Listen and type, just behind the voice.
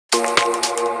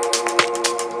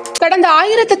கடந்த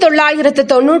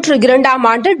 1992ஆம்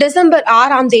ஆண்டு டிசம்பர்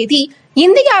 6ஆம் தேதி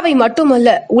இந்தியாவை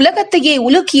மட்டுமல்ல உலகத்தையே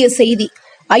உலுக்கிய செய்தி.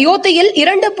 அயோத்தியில்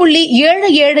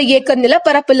 2.77 ஏக்கர்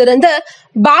நிலப்பரப்பில் இருந்த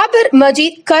பாபர்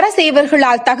மஜித்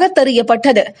கரசேவர்களால்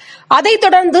தகர்த்தெறியப்பட்டது. அதைத்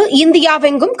தொடர்ந்து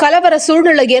இந்தியாவெங்கும் கலவர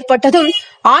சூழ்நிலை ஏற்பட்டதும்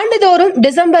ஆண்டுதோறும்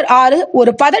டிசம்பர் 6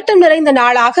 ஒரு பதட்டம் நிறைந்த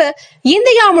நாளாக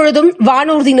இந்தியா முழுதும்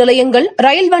வானூர்தி நிலையங்கள்,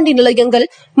 ரயில் வண்டி நிலையங்கள்,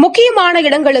 முக்கியமான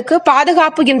இடங்களுக்கு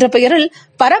பாதுகாப்பு என்ற பெயரில்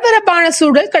பரபரப்பான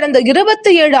சூழல் கடந்த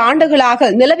 27 ஆண்டுகளாக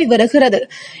நிலவி வருகிறது.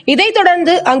 இதைத்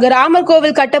தொடர்ந்து அங்கு ராமர்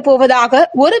கோவில் கட்டப்போவதாக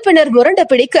உறுப்பினர் முரண்டு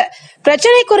பிடிக்க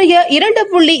பிரச்சினைக்குரிய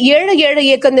 2.77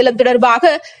 ஏக்கர் நிலம்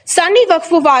தொடர்பாக சன்னி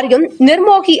வக்ஃபு வாரியம்,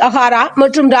 நிர்மோகி அகாரா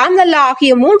மற்றும் ராம்லல்லா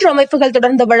ஆகிய 3 அமைப்புகள்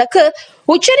தொடர்ந்த வழக்கு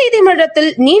உச்சநீதிமன்றத்தில்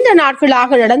நீண்ட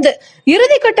நாட்களாக நடந்து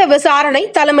இறுதிக்கட்ட விசாரணை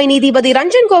தலைமை நீதிபதி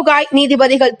ரஞ்சன் கோகாய்,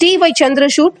 நீதிபதிகள் TY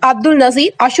சந்திரசூட், அப்துல்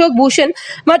நசீர், அசோக் பூஷன்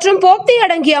மற்றும் போப்தே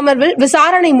அடங்கிய அமர்வில்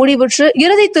விசாரணை முடிவுற்று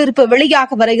இறுதி தீர்ப்பு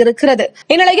வெளியாக வர இருக்கிறது.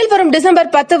 இந்நிலையில் வரும்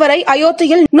டிசம்பர் 10 வரை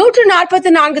அயோத்தியில்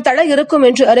 144 தடை இருக்கும்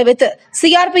என்று அறிவித்து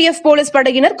CRPF போலீஸ்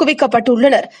படையினர்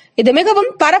குவிக்கப்பட்டுள்ளனர். இது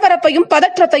மிகவும் பரபரப்பையும்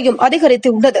பதற்றத்தையும்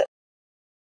அதிகரித்துள்ளது.